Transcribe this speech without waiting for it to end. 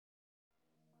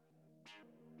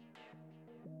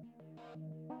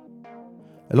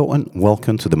Hello and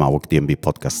welcome to the Mawok DnB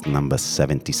podcast number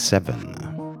 77.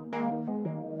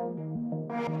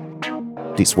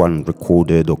 This one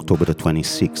recorded October the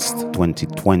 26th,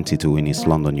 2022 in East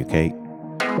London, UK,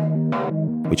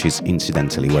 which is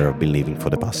incidentally where I've been living for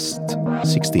the past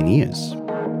 16 years.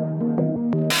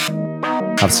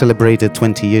 I've celebrated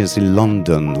 20 years in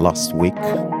London last week.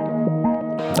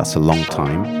 That's a long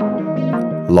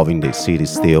time. Loving the city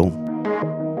still.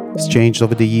 It's changed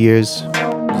over the years.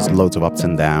 There's loads of ups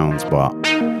and downs, but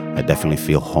I definitely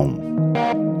feel home.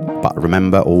 But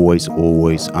remember, always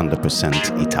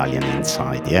 100% Italian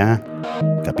inside, yeah?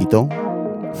 Capito?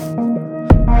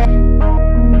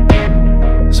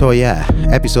 So yeah,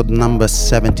 episode number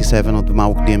 77 of the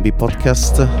Mawok DnB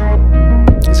podcast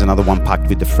is another one packed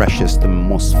with the freshest and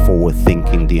most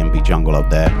forward-thinking DnB jungle out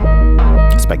there.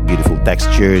 Expect beautiful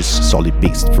textures, solid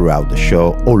beats throughout the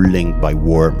show, all linked by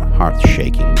warm,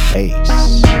 heart-shaking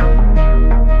bass.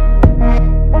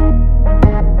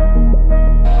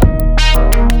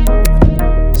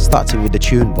 Starting with the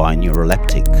tune by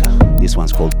Neuroleptic. This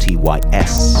one's called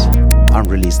TYS,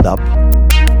 unreleased dub.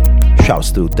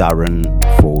 Shouts to Darren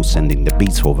for sending the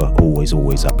beats over, always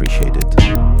appreciated.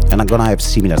 And I'm gonna have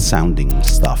similar sounding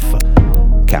stuff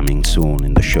coming soon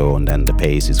in the show, and then the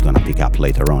pace is gonna pick up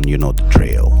later on, you know the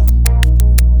drill.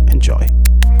 Enjoy.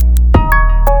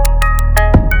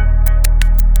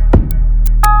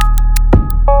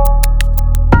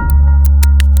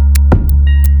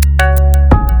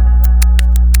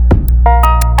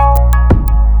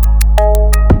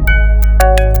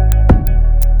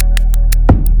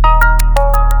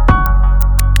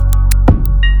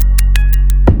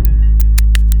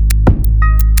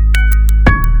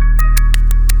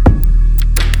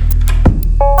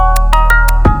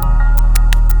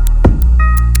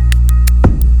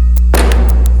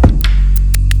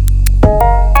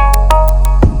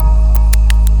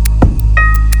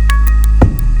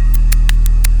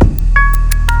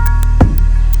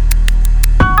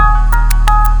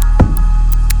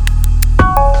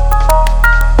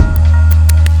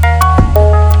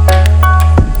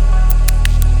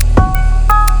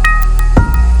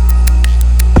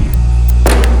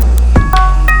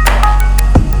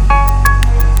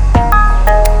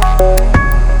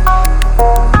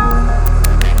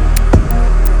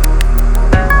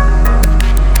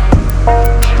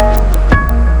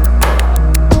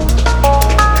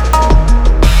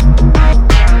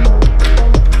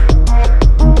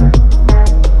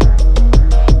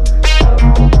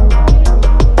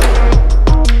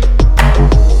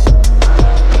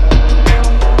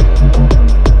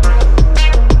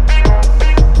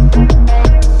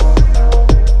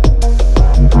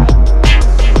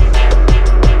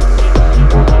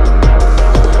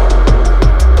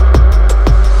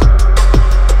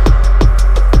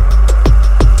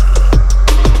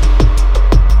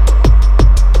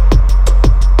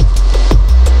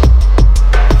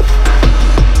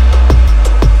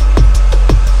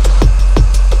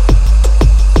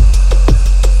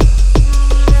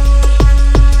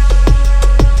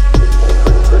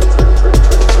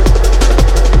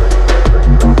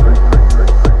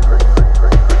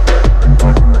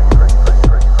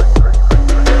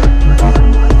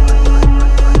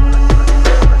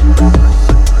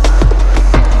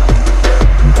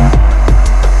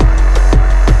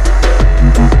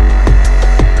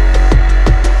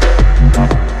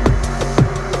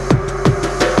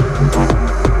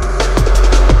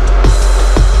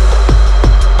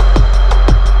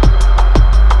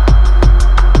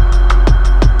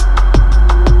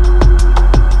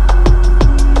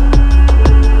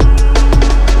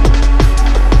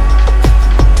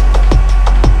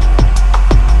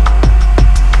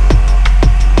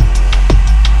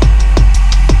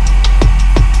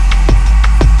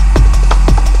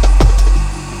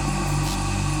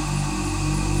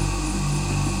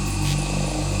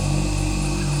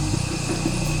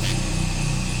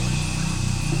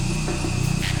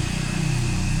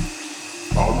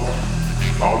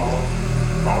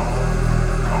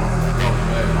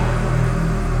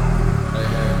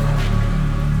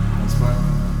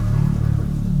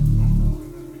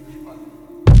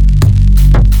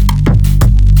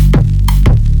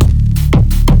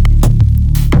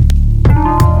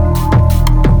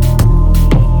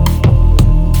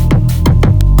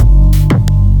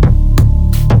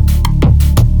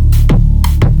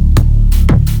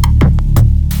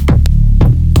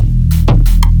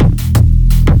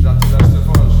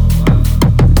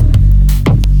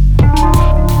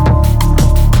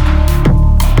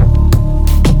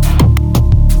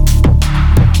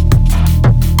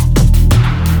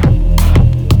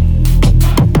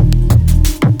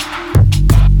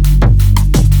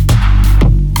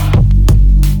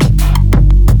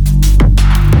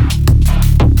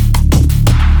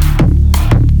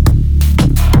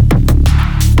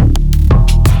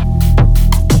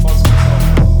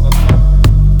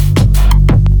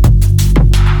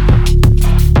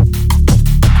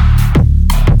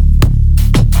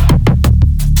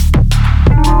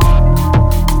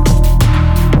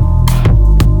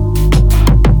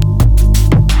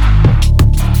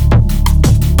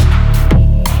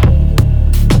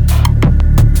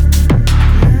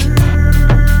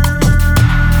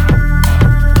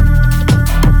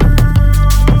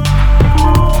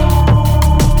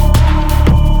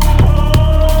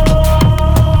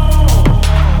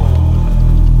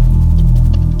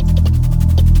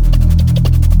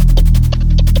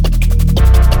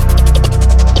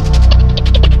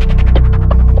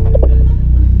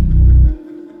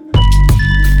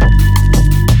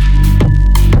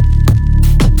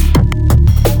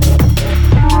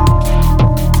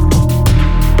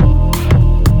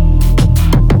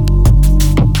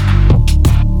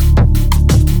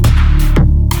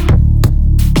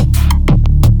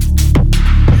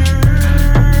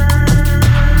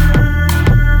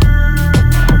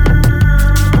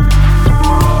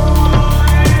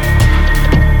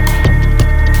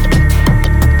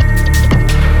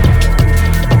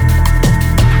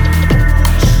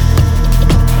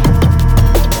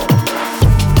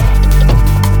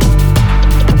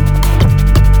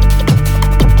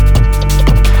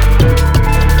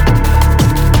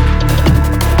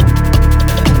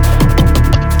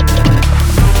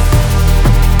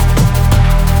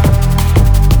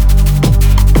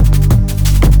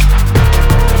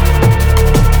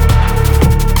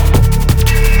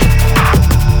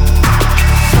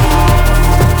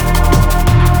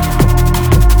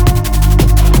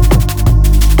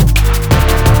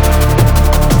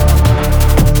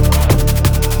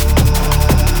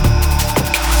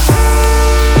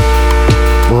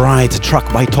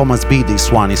 track by Thomas B.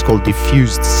 This one is called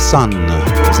Diffused Sun.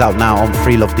 It's out now on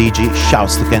Free Love DJ.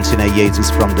 Shouts to Kensina Yates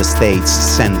from the States,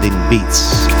 sending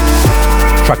beats.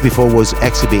 Track before was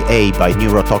Exhibit A by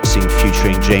Neurotoxin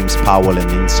featuring James Powell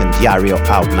and Incendiario,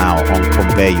 out now on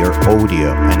Conveyor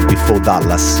Audio. And before that,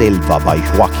 La Selva by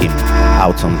Joaquim,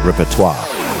 out on Repertoire.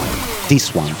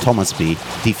 This one, Thomas B,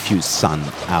 Diffused Sun,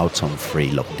 out on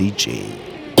Free Love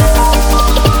DJ.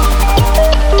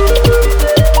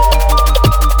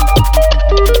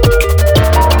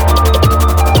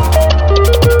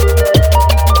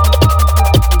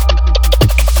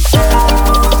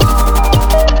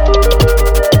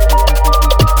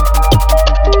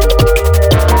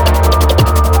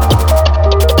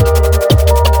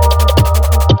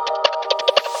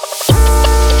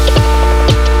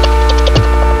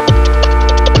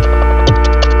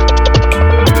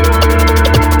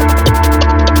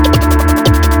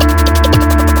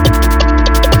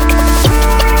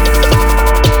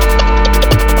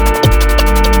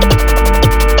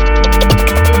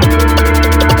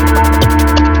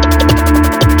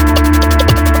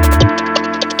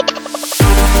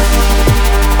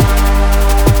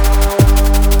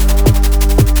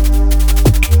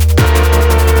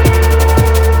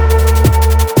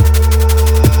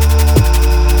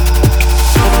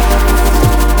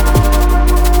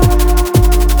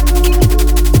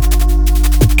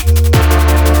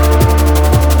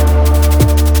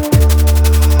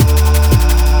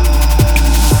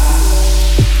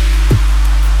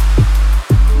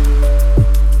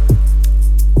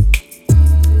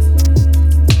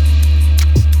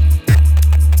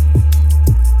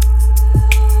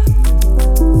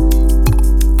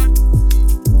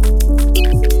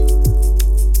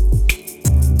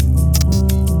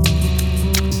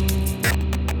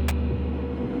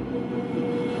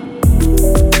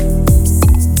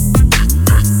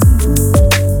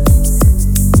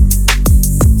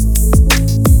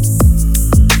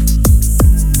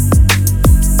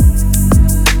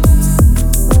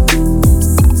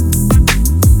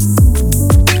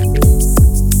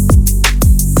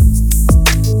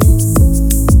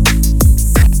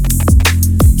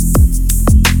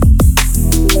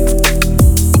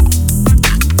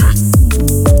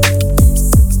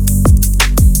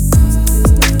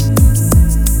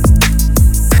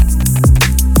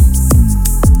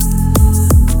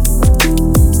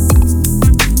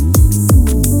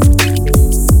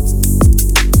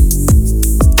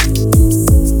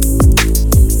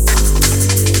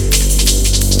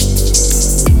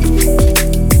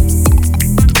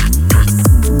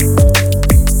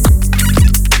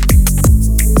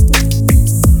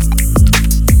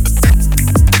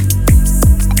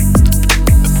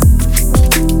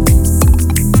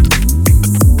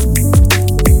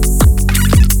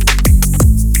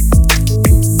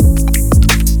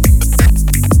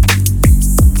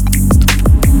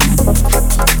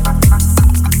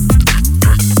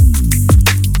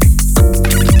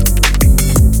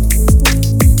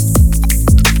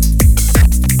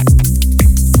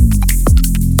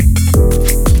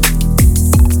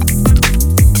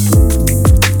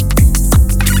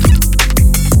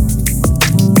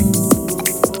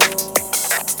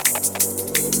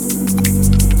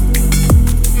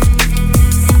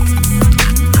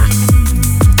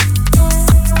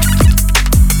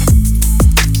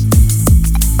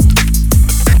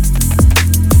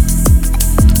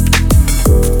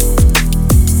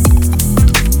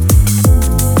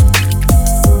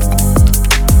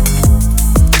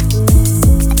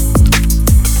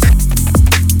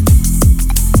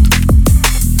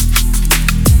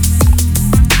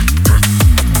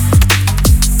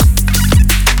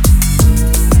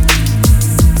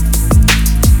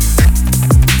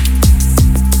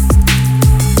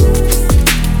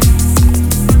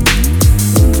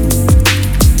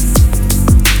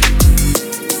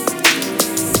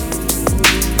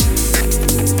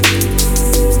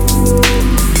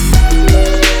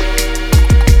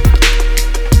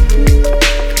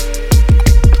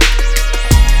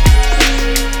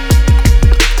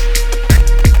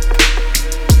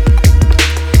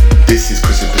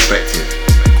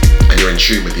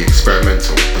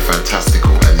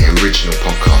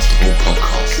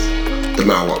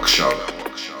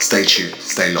 Stay tuned,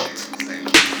 stay locked.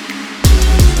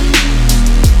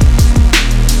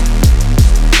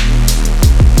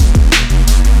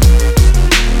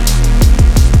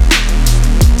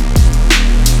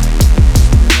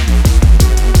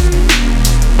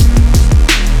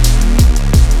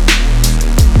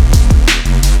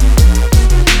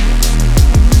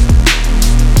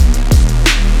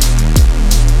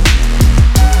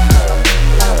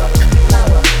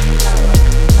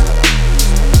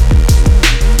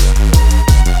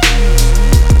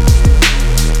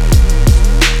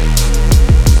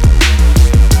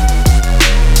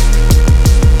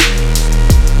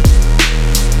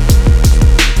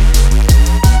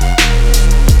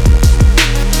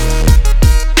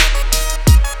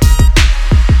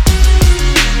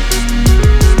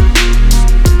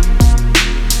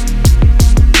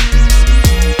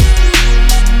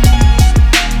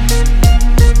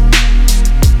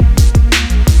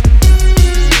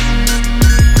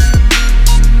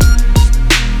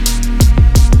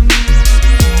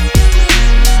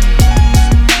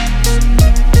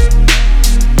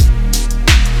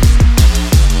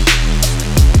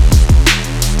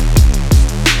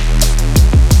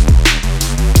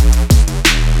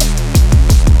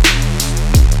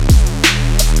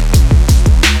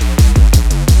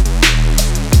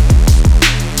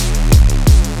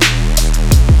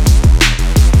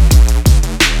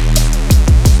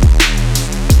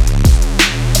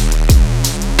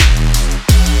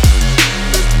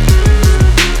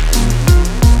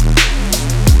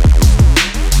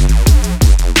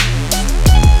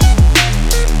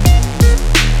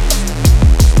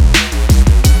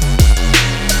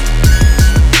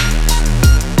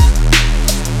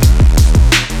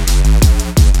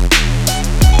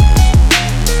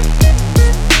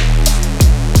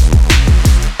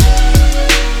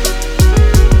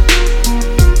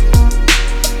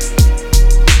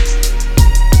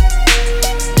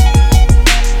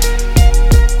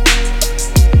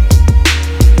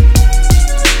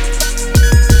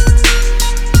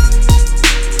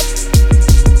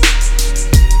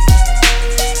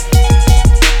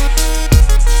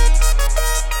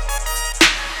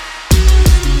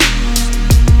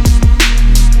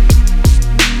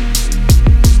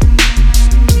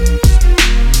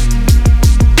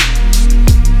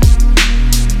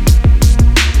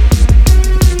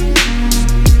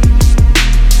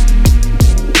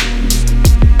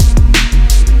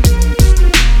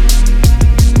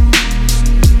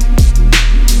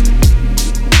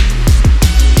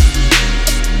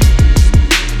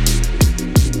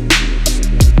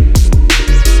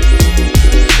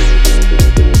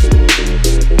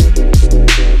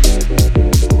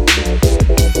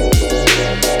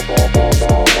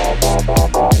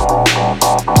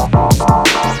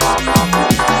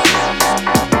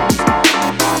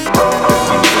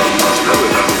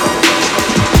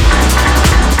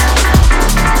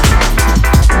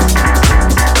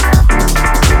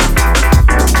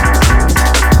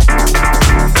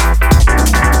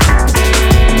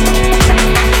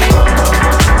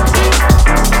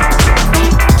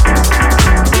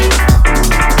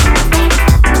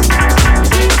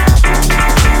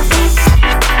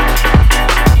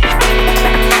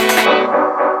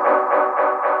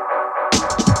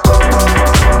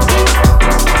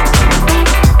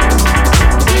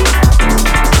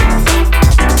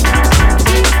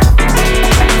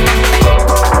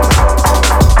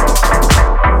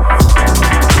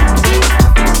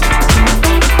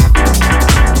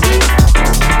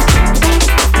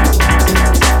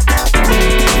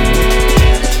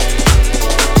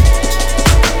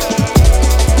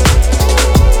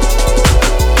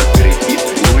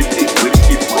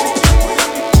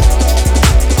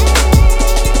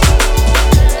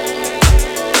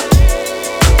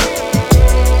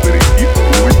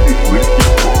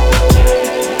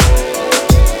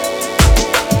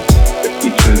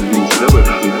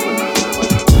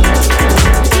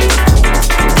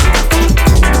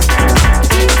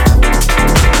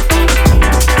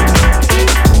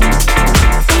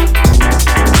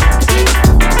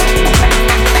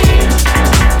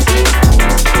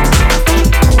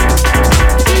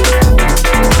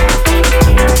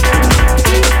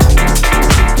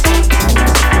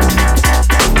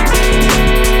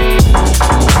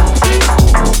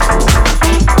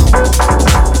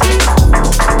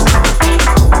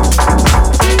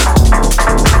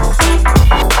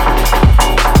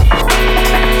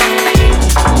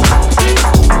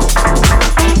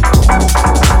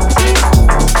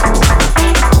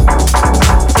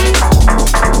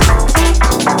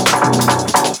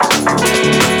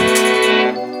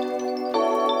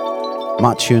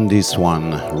 My tune, this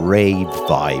one, Rave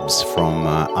Vibes from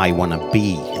I Wanna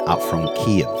Be, out from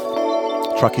Kiev.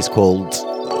 Track is called,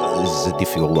 this is a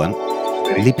difficult one,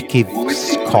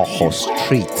 Lipkivskoho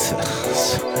Street.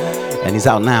 And it's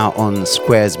out now on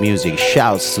Squares Music.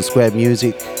 Shouts to Square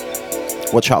Music.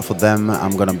 Watch out for them.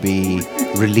 I'm gonna be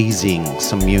releasing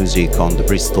some music on the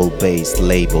Bristol-based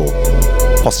label,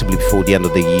 possibly before the end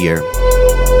of the year.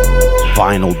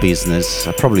 Vinyl business.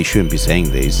 I probably shouldn't be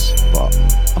saying this, but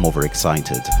I'm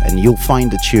overexcited. And you'll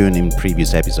find the tune in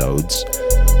previous episodes.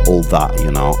 All that,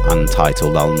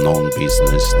 untitled, unknown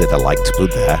business that I like to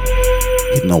put there.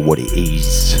 You know what it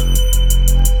is.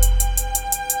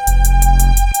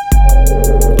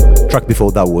 Track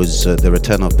before that was The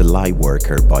Return of the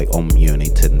Lightworker by Om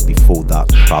Unit, and before that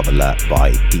Traveller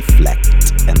by Deflect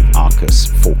and Arcus,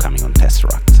 forthcoming on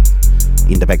Tesseract.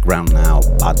 In the background now,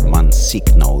 Badman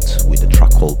Sick Note with a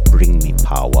track called Bring Me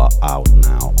Power, out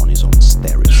now on his own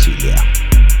Stereocilia.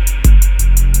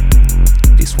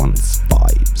 This one's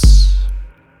Vibes.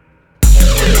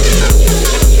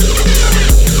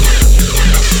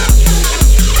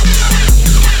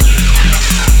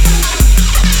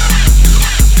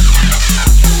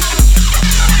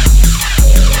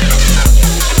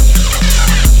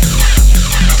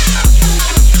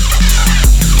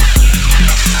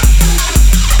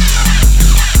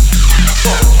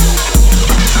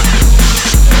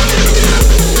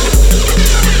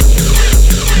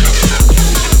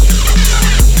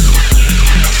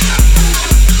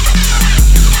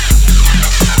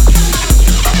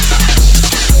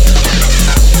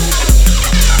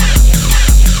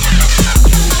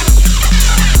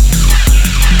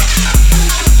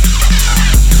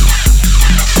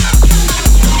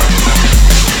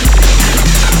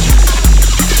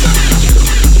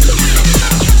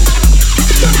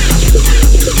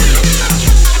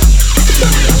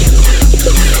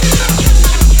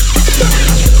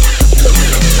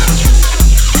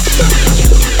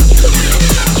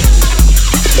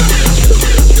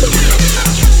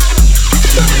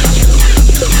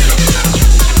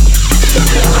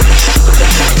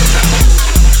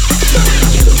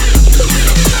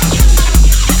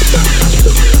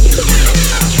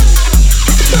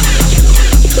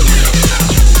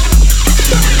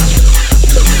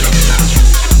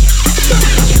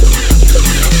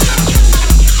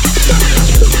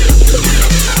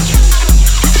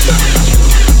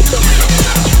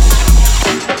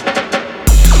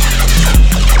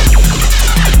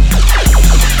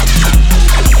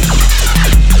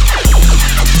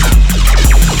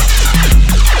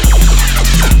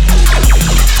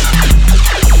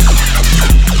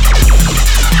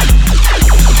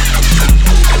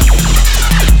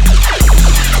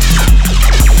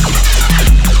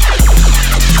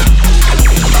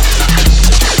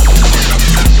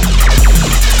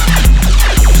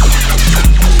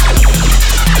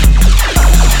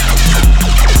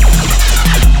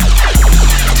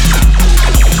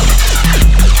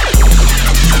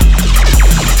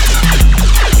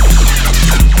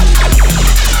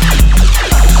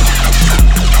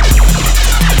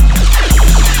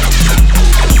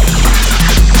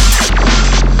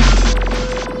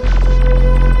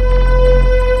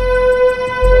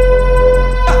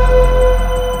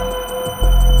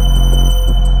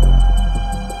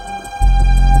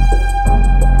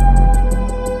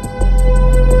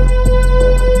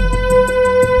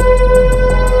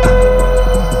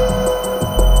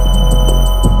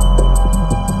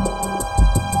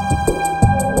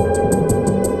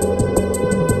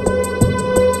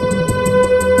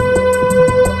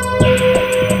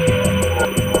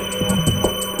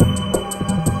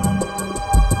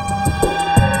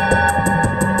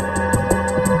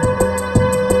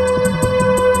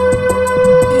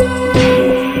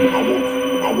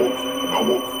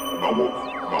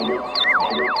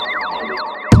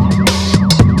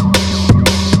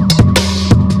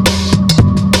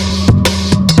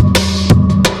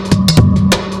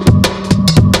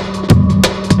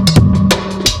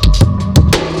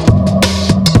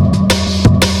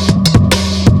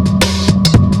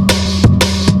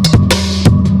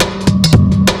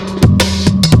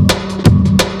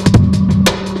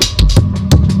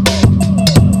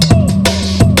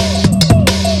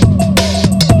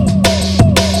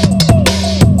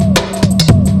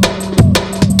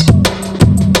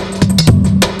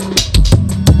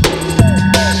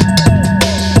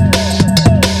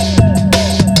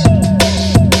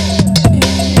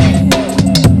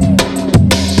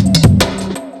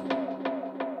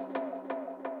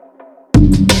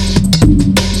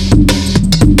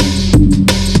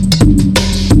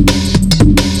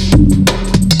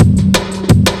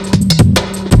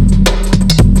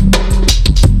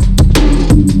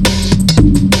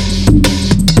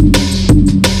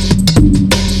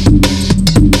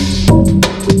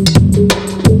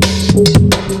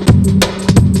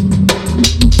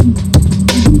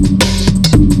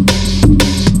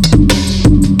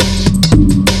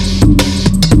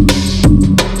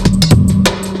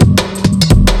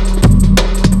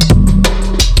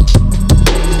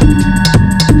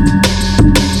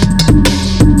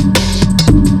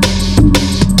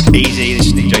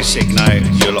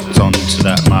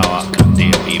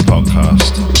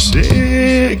 podcast.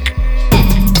 Sick!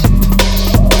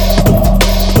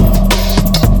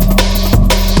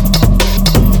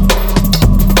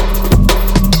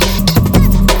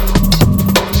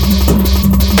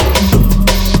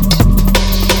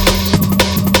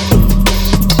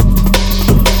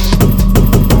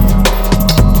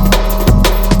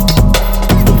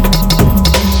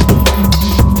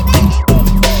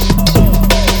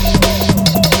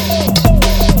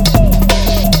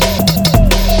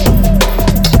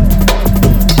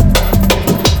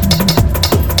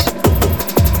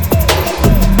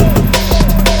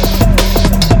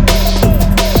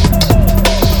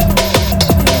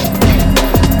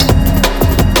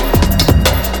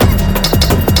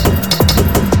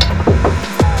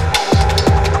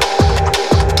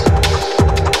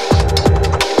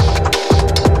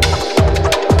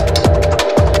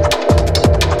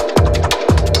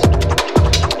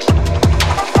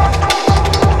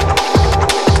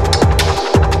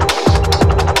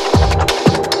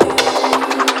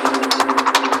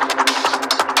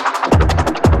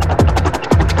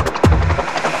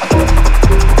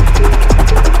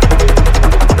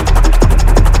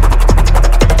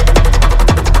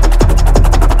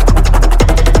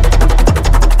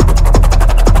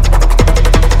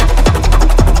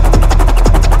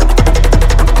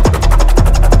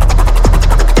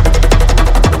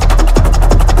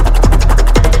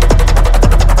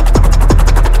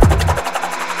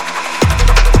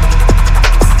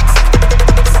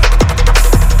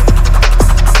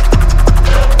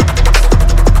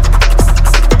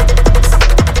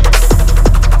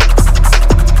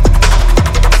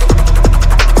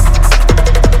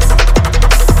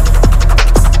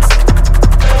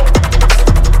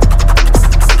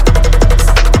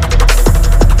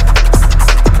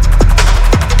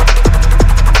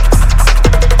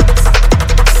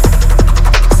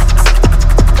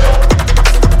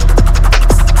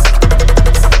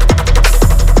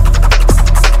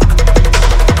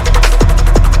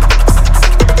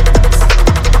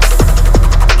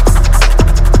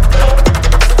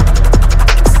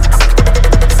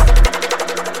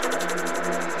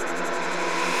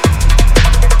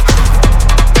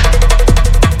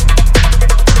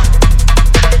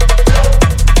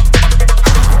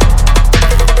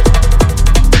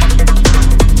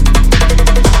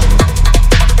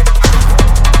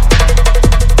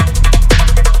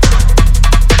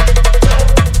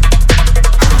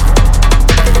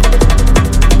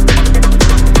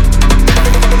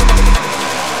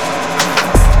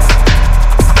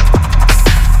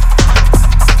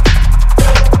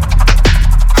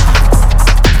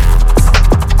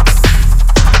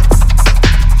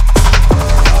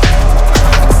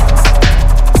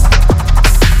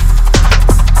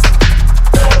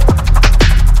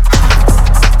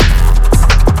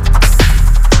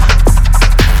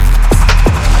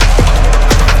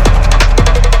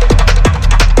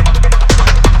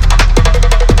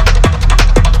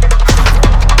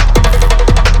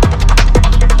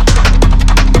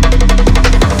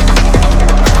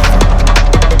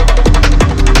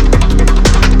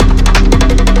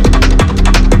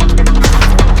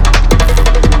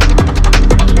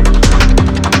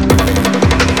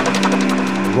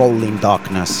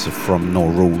 Darkness from No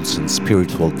Rules and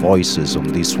Spiritual Voices on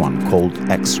this one called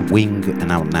X-Wing,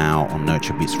 and out now on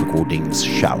Nurture Beats Recordings.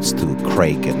 Shouts to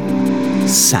Craig and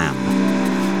Sam.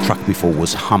 Track before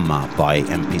was Hammer by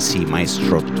MPC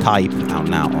Maestro Type, out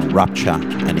now on Rapture,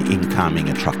 and incoming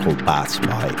a track called Bats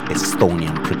by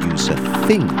Estonian producer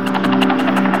Thing.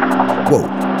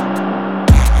 Whoa.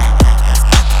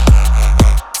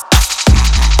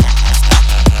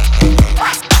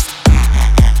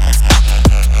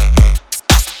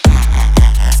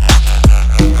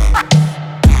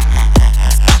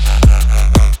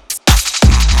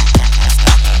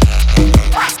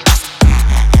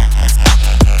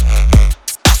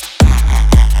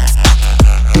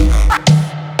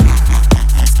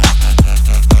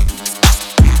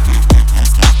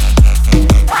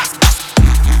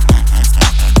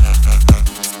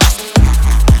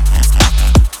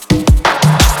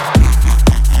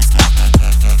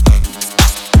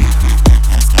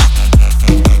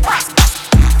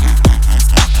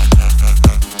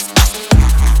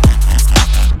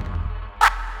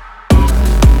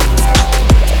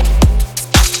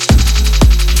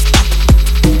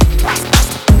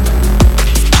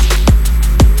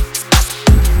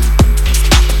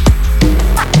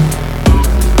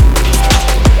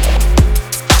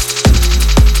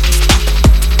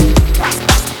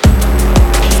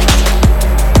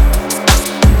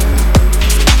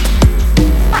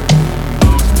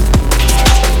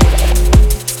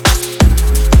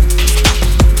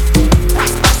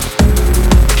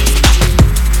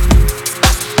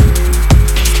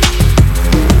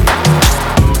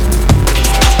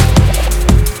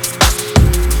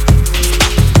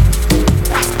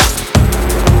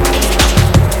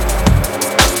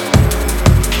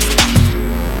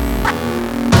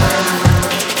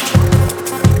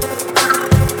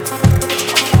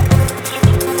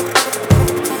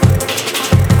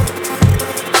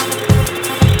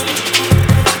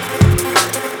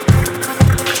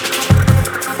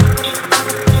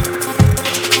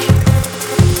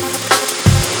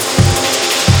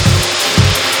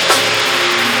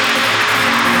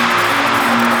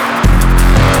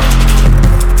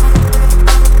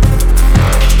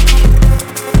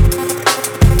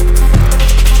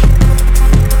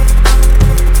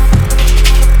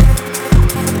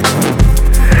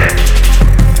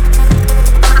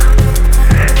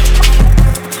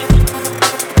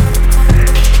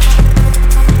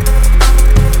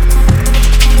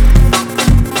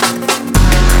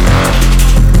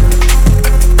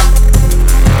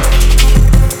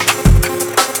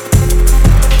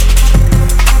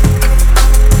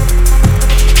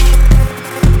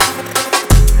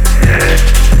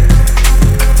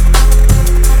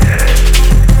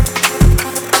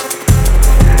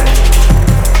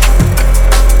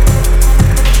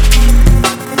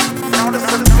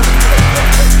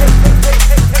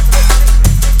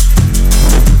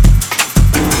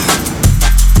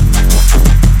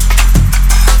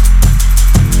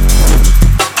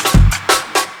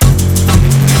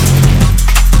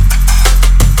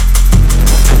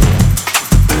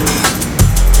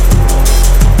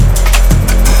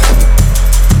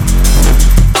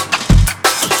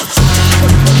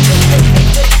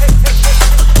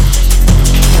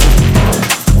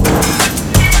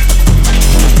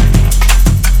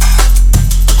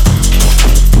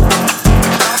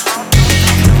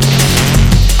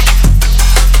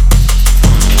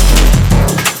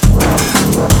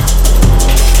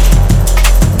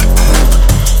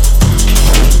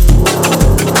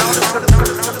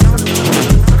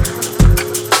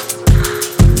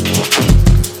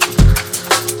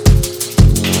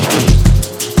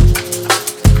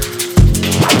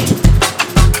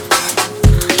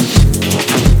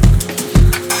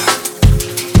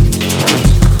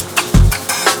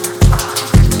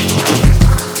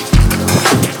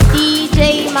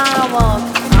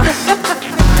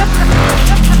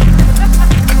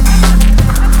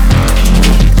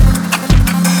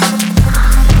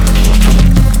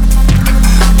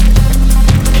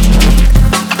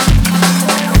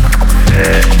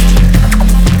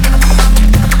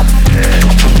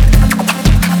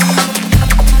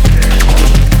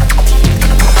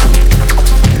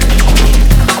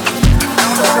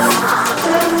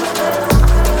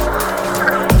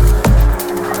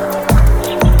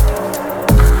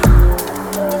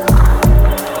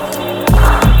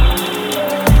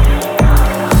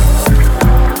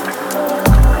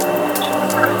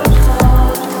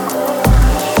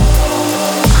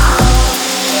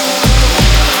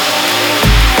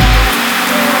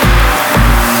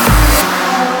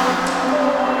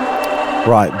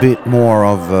 Right, bit more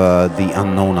of the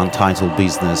unknown untitled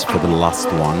business for the last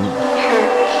one.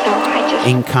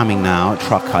 Incoming now, a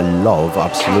track I love,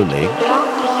 absolutely.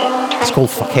 It's called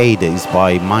Facades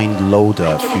by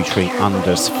Mindloader featuring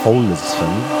Anders Follesen,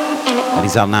 and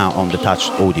is out now on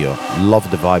Detached Audio. Love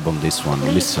the vibe on this one,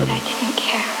 listen.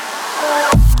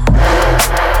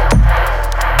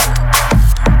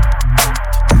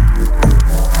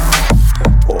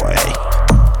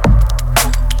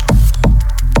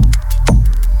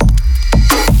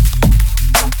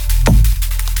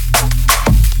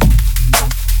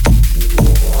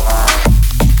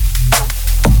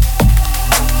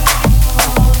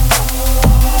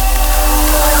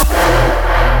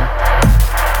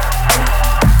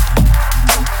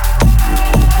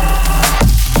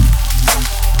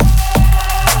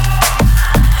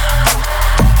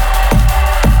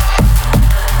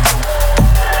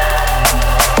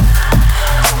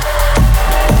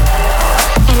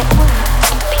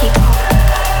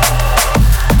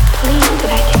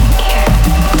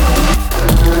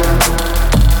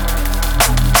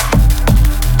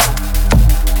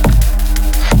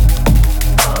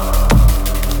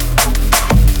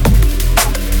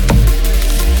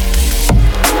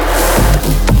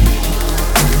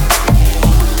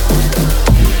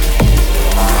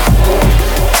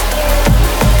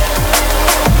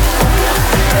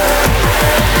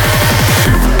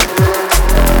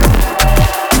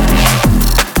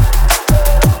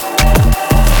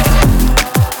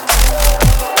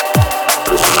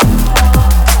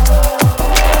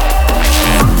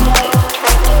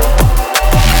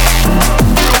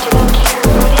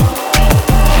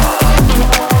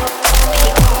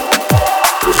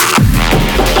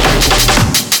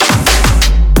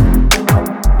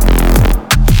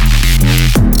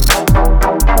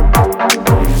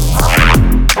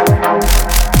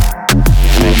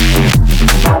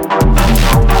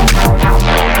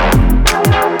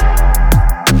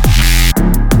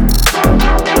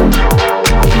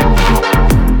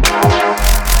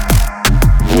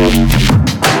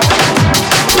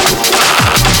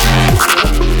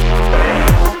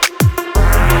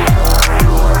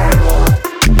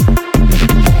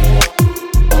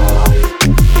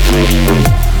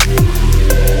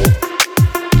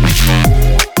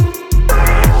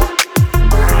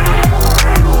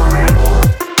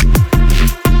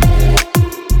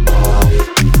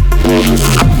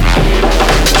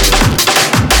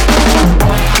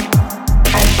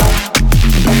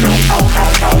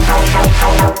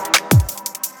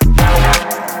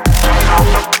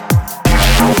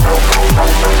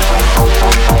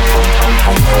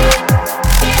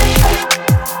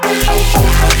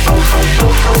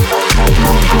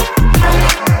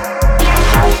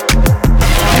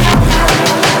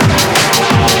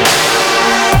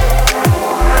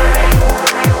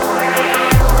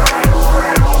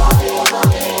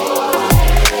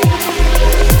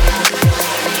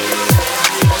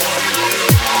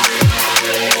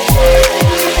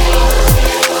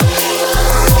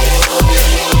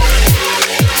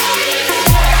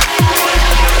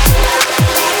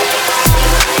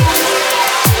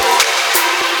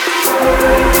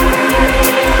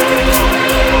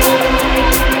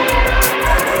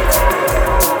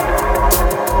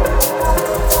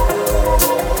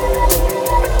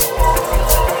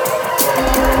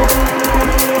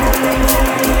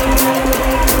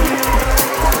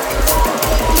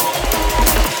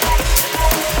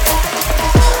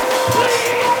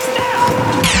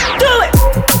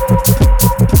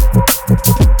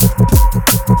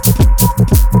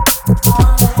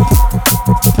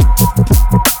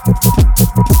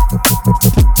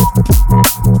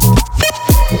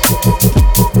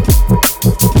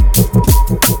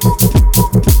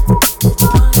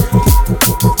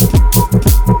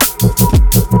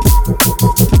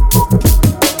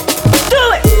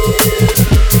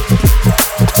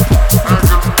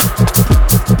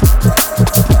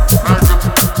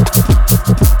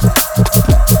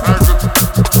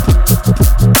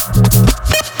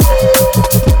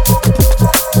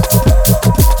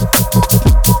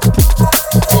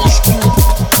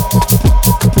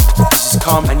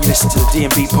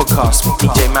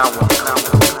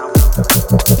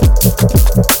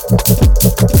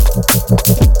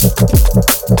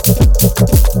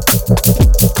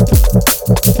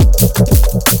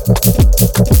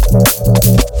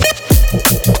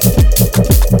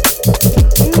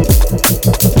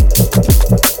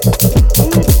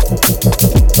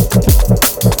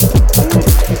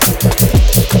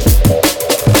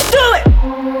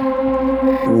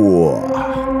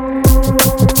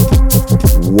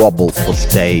 bubble for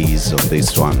days on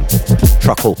this one.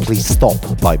 Track called Please Stop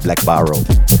by Black Barrel.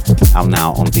 Out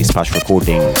now on Dispatch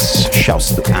Recordings.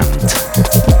 Shouts to Ant.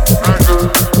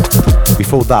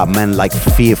 Before that, man like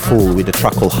Fearful with the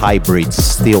track called Hybrids,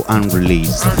 still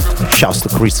unreleased. Shouts to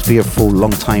Chris Fearful,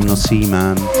 long time no see,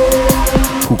 man.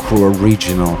 Kukru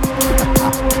original.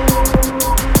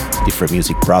 Different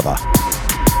music, brother.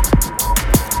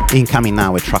 Incoming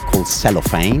now a track called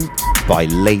Cellophane by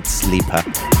Late Sleeper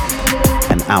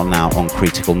and out now on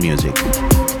Critical Music.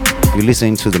 You're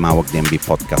listening to the Mawak DMB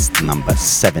podcast number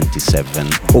 77,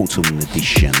 Autumn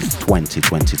Edition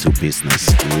 2022 business.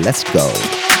 Let's go.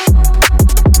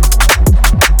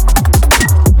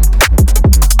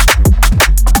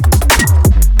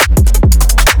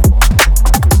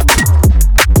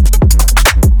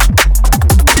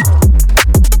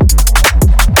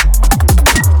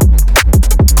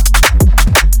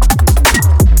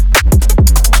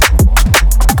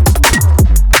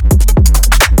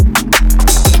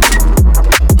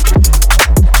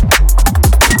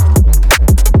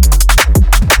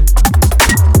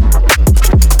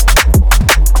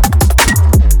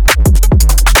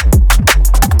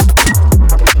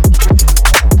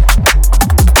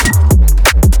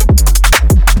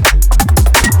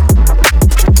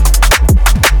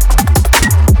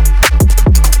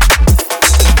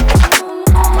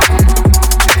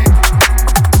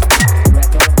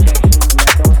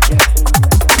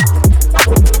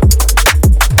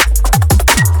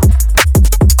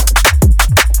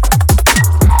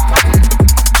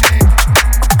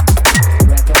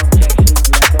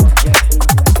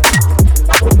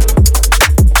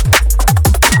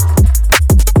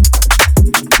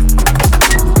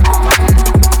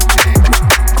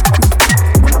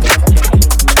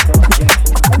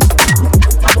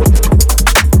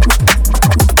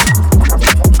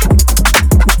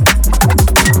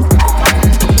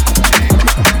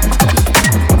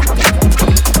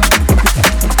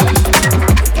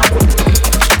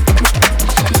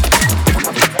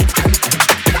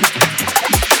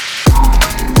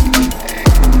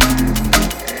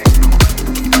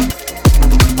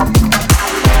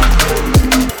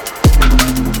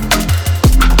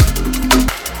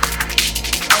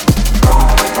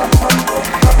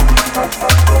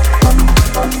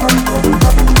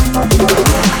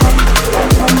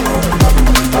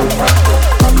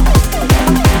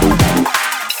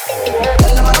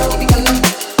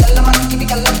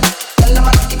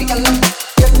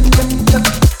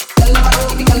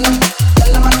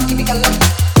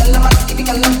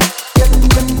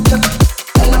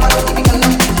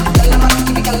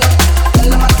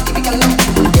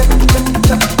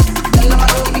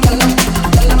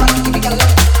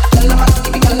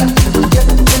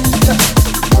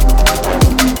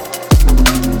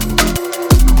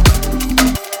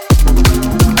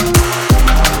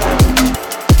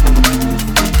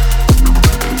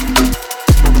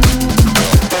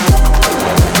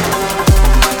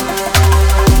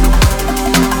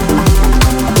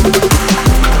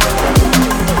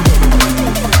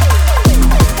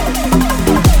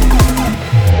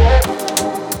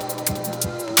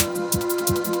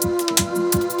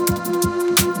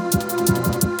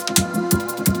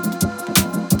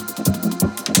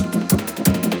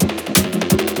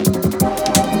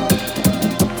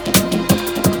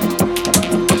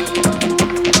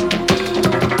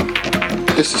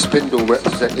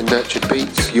 representing Nurtured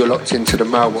Beats. You're locked into the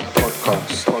Malwalk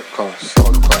podcast.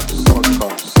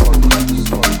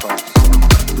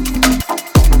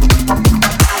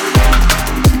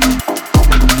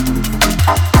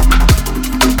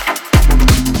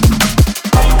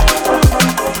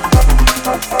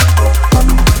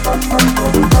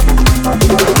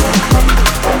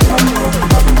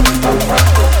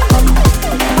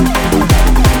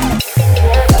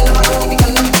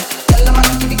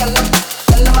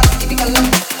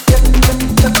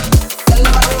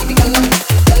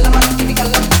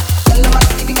 Pick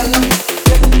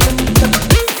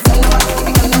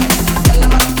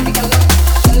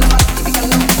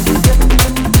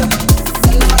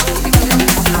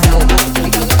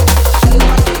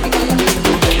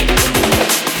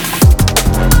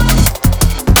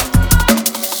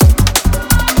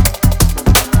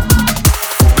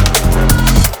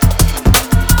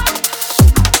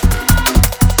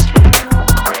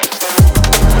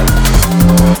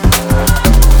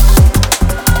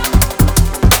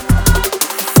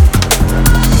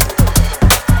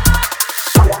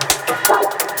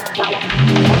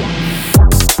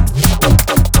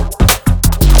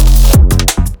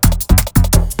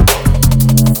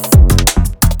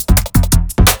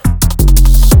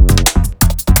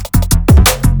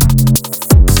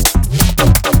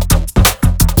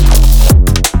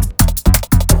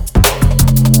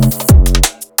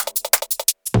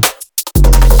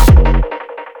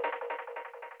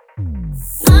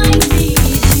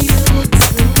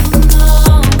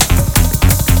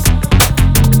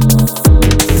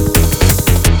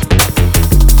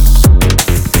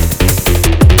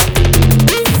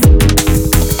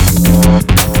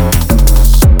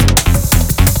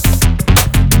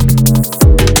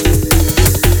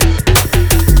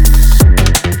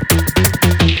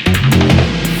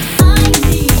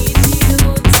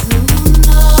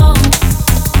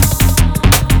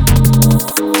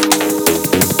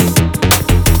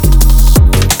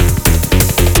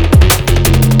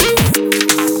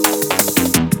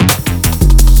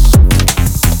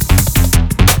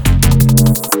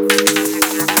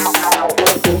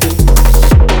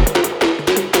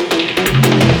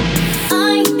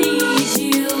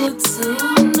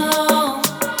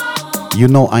You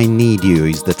Know I Need You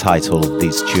is the title of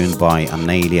this tune by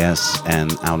Analias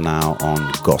and out now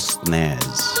on Ghost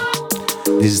Nares.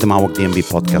 This is the Mawok DnB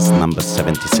podcast number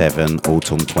 77,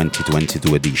 autumn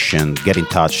 2022 edition. Get in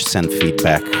touch, send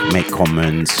feedback, make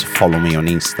comments, follow me on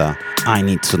Insta. I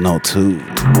need to know too.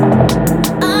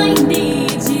 I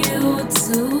need you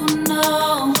to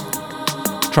know.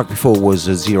 Track before was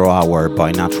Zero Hour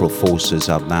by Natural Forces,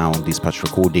 out now on Dispatch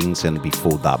Recordings, and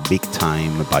before that Big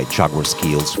Time by Jaguar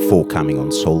Skills, forthcoming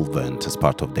on Solvent as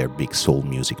part of their Big Soul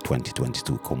Music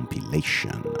 2022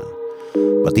 compilation.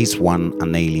 But this one,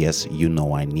 Analias, You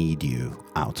Know I Need You,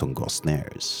 out on Ghost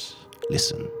Nares.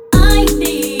 Listen. I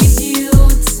need you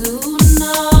to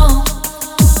know.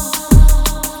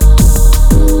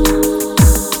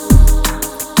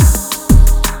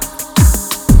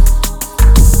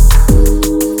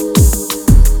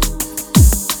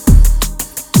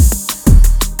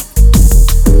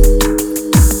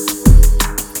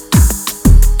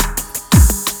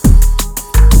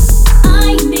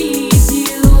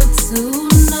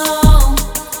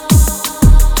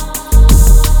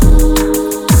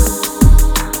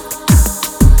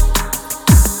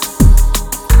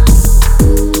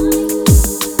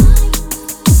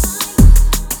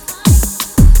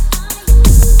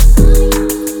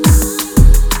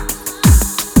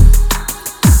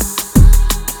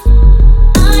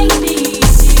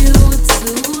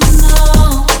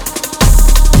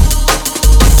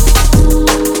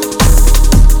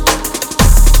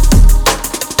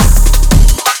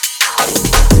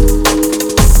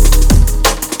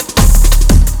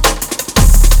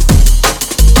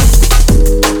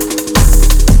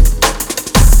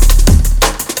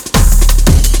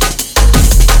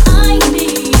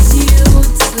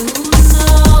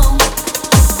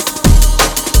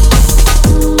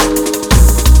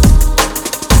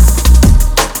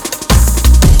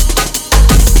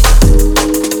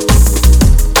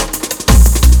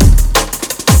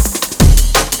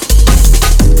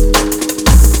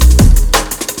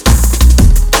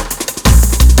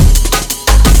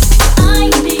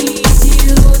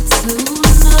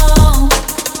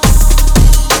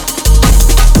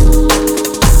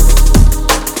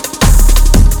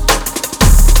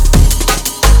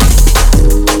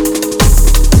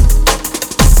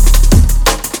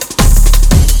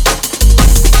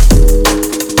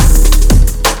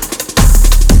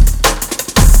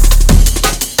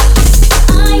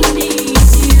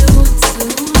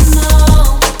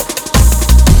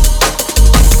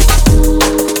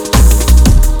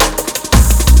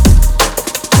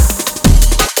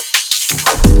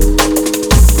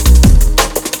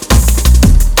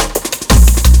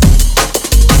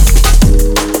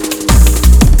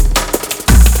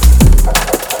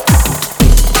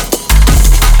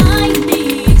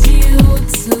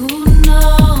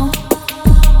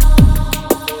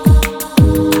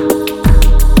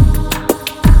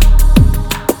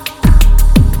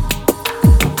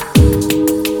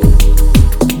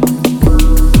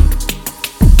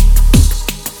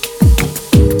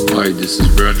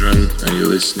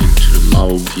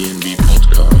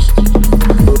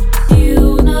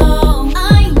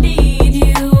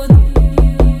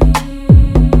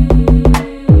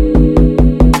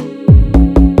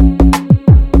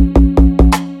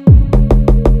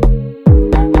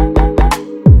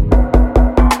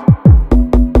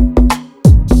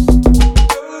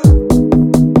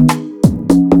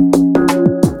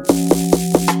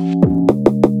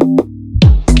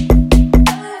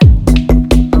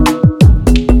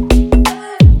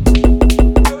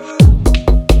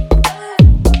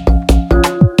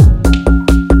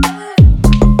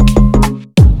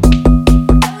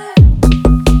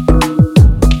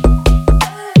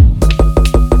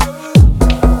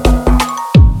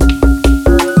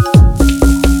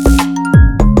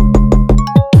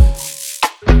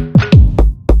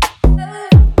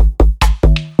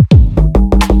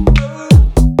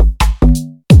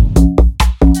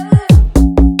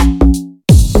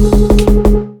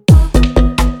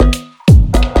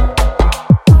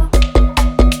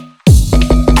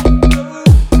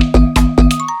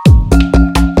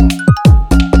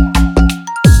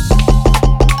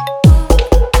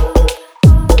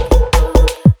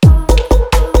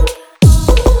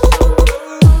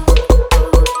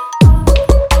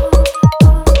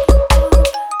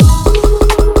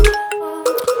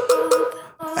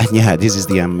 Yeah, this is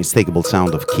the unmistakable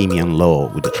sound of Kimian Law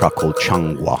with a track called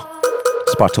Changwa.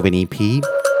 It's part of an EP,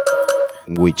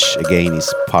 which again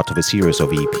is part of a series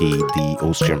of EP the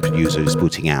Austrian producer is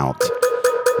putting out,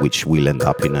 which will end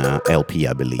up in a LP,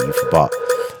 I believe. But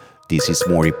this is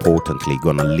more importantly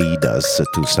gonna lead us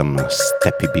to some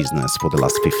steppy business for the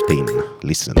last 15.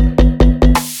 Listen.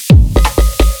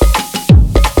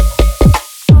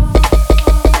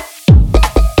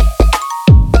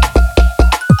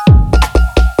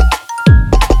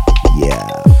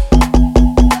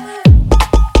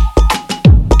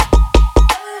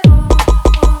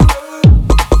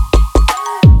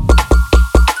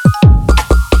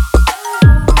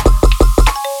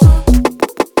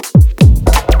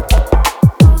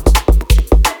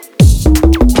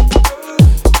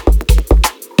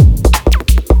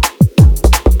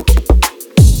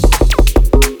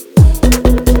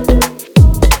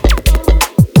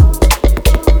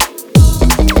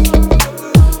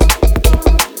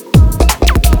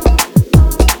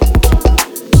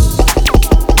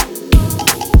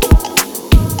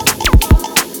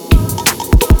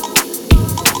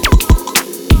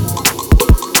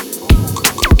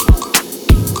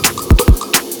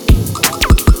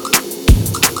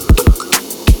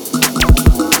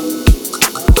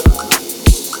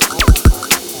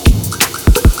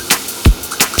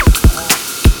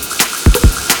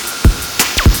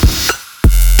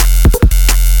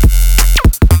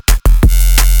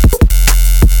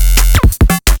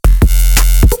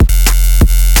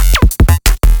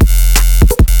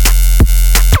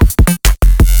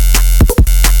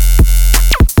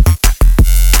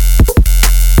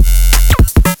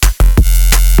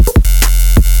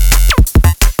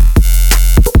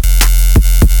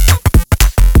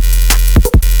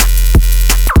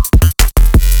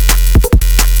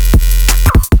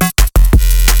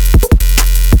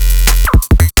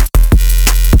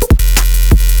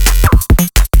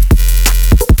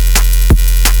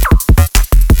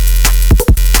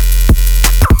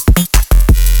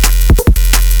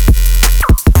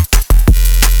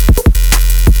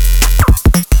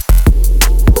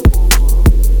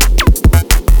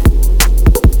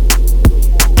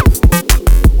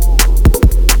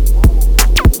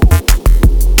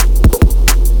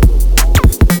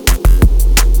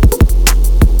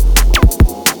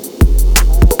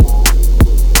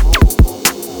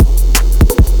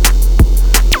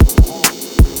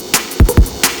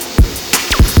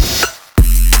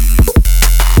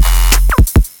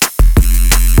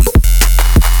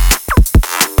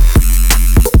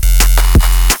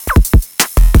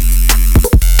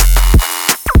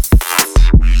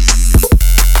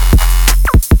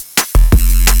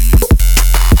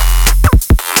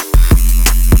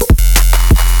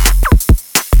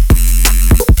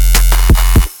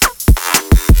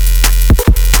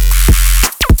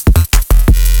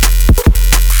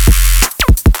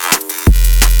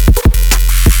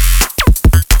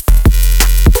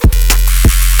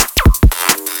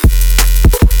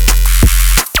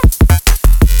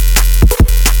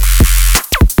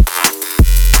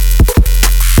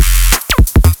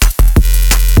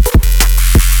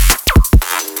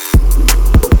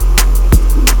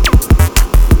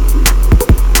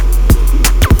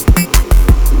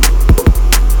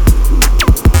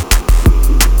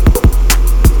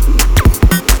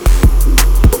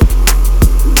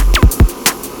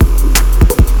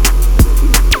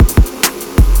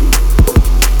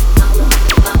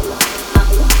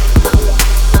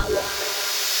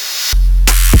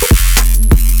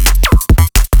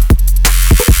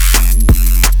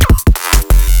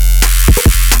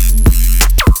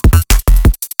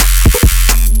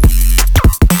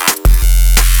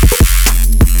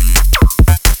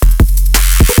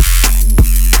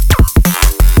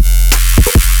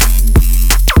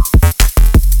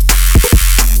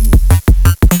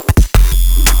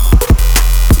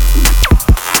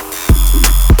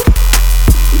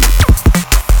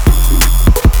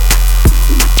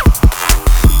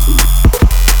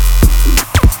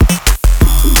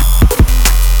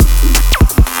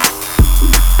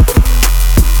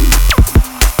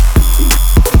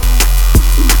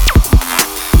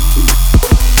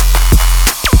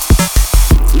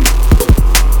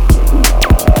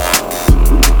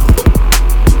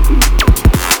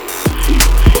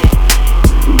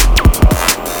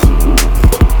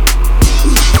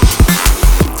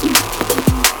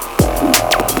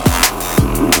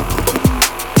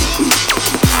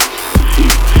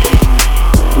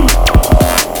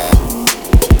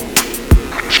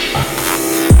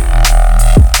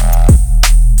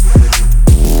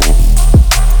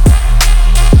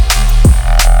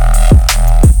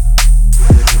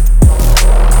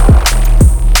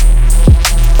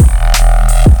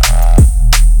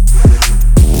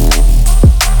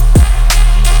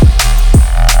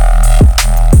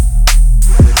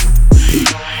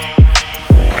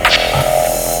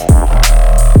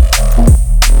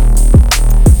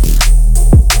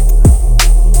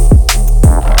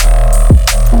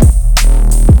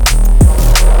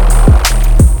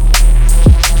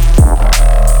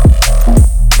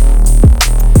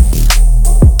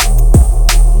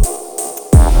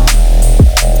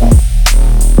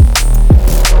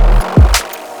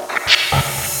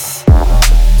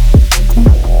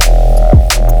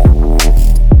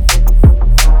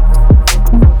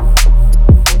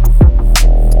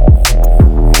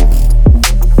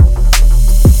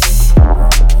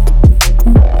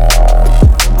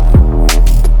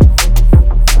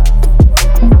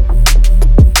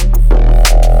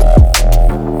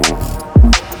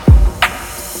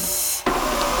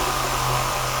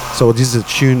 So this is a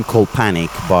tune called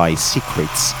Panic by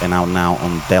Secrets and out now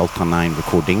on Delta 9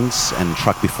 Recordings, and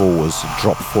track before was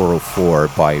Drop 404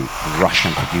 by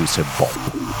Russian producer Bob.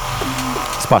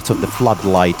 It's part of the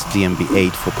Floodlight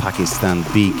DMB8 for Pakistan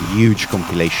big huge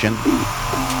compilation.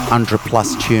 100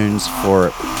 plus tunes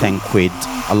for 10 quid,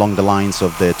 along the lines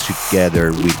of the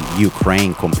Together with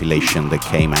Ukraine compilation that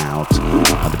came out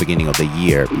at the beginning of the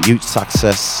year. Huge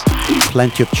success,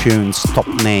 plenty of tunes, top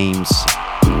names,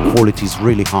 quality is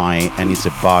really high and it's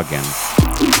a bargain.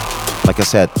 Like I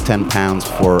said, £10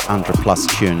 for 100 plus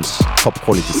tunes, top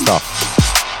quality stuff,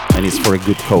 and it's for a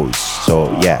good cause.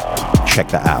 So yeah, check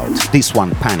that out. This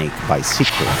one, Panic by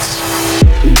Secrets.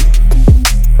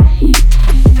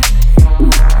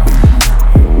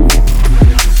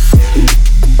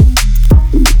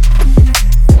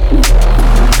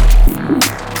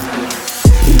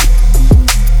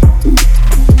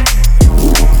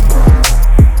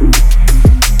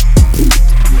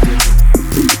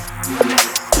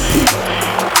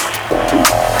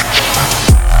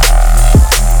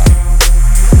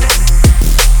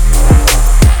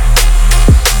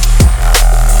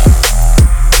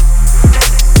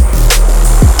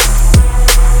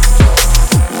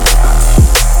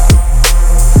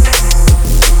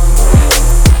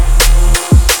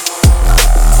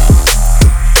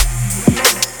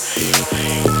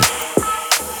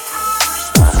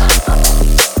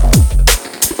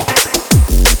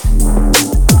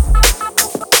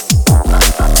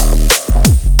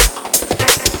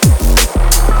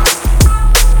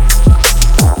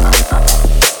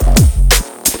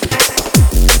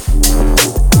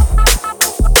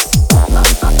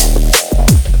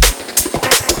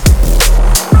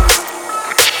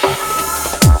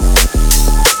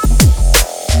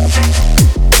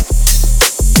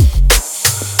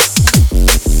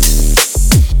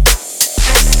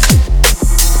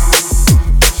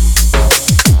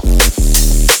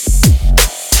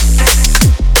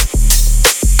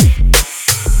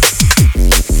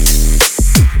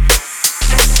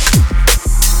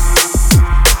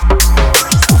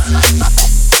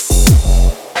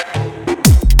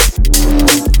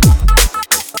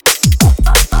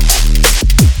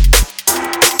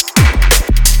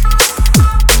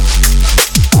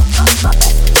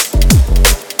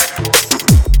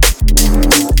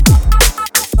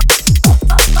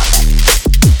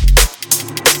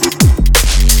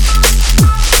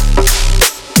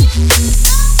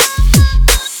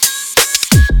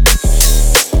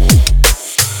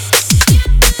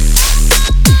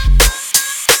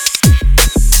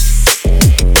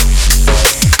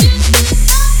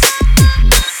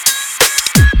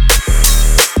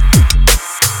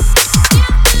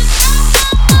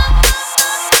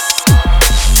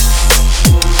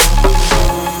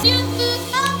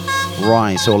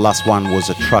 So last one was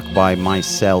a track by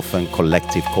myself and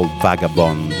Collective called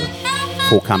Vagabond,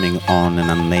 forthcoming on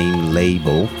an unnamed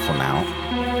label for now,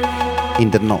 in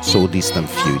the not so distant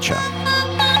future.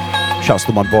 Shouts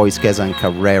to my boys Geza and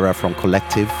Carrera from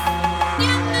Collective,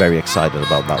 very excited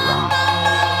about that one.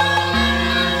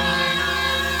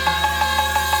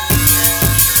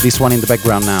 This one in the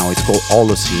background now, it's called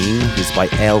Holocene, it's by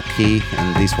Elky,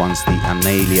 and this one's the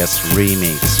Analias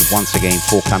remix, once again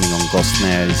forthcoming on Ghost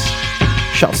Nares.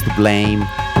 Shouts to Blame,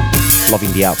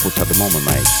 loving the output at the moment,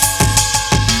 mate.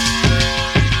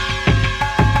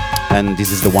 And this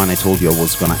is the one I told you I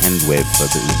was gonna end with, a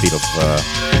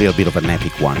little bit of an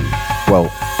epic one.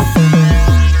 Well,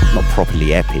 not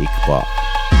properly epic, but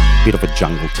a bit of a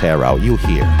jungle tear out. You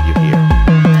hear.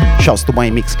 Shouts to my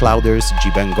Mixclouders, G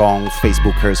Bengong,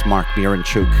 Facebookers, Mark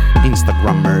Miranchuk,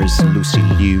 Instagrammers, Lucy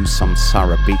Liu,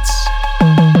 Samsara Beats.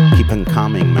 Keep on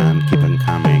coming, man, keep on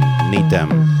coming. Need them.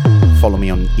 Follow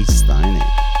me on Insta, innit?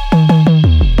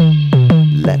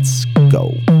 Let's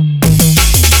go.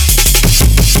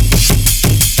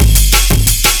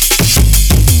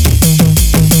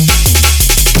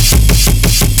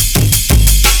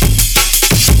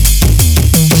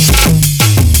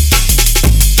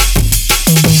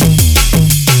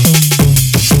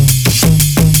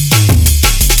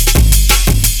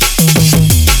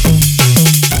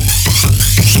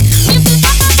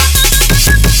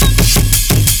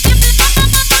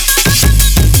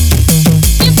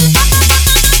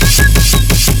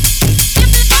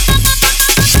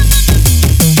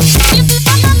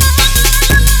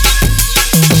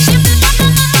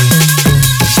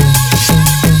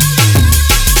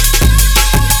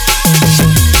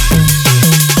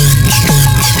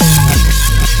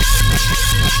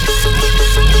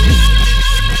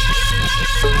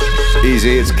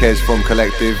 It's Kez from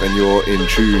Collective, and you're in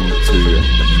tune to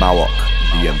the Mawok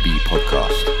DMB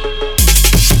podcast.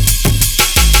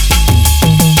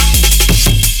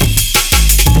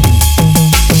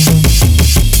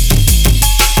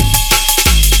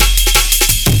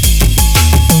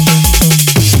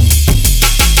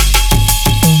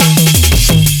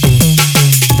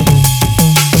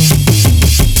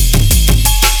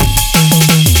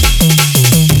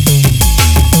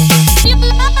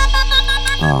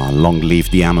 Long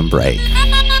Live the Ammon Break.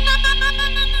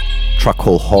 Track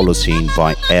called Holocene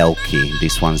by Elky.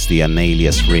 This one's the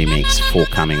Analias remix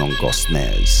forthcoming on Ghost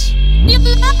Nares.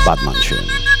 Batman tune.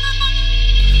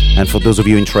 And for those of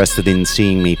you interested in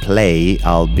seeing me play,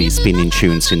 I'll be spinning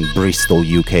tunes in Bristol,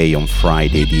 UK on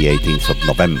Friday the 18th of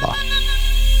November.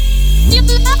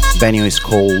 Venue is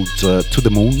called To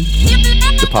The Moon.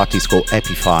 The party is called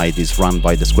Epified. It's run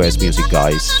by the Squares Music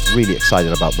guys. Really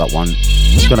excited about that one.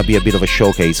 It's gonna be a bit of a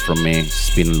showcase from me.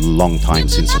 It's been a long time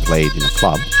since I played in a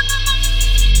club.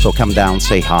 So come down,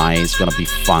 say hi. It's gonna be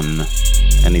fun.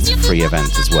 And it's a free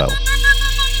event as well.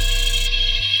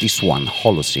 This one,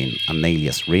 Holocene, an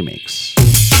Alias remix.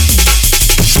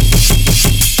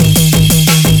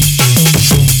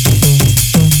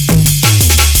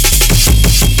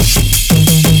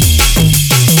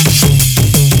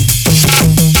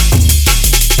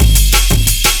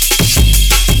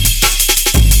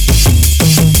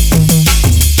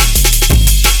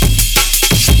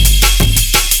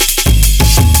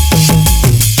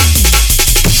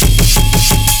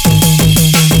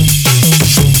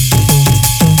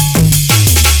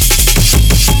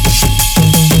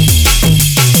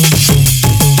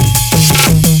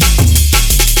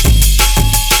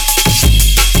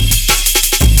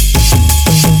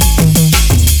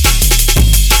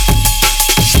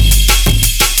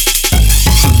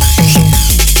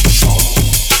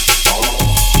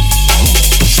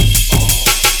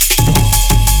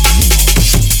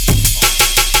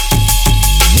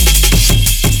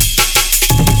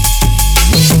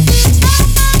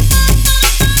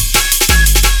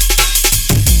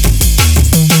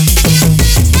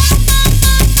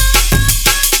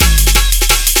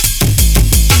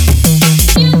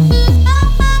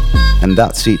 And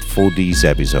that's it for this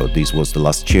episode. This was the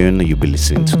last tune. You'll be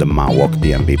listening to the Mawok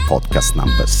DnB podcast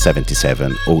number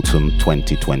 77, Autumn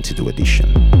 2022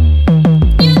 edition.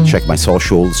 Check my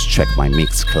socials, check my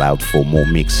Mixcloud for more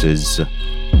mixes.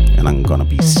 And I'm gonna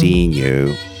be seeing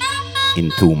you in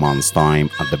 2 months' time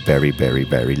at the very, very,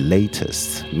 very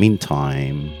latest.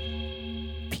 Meantime,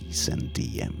 peace and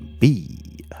DnB.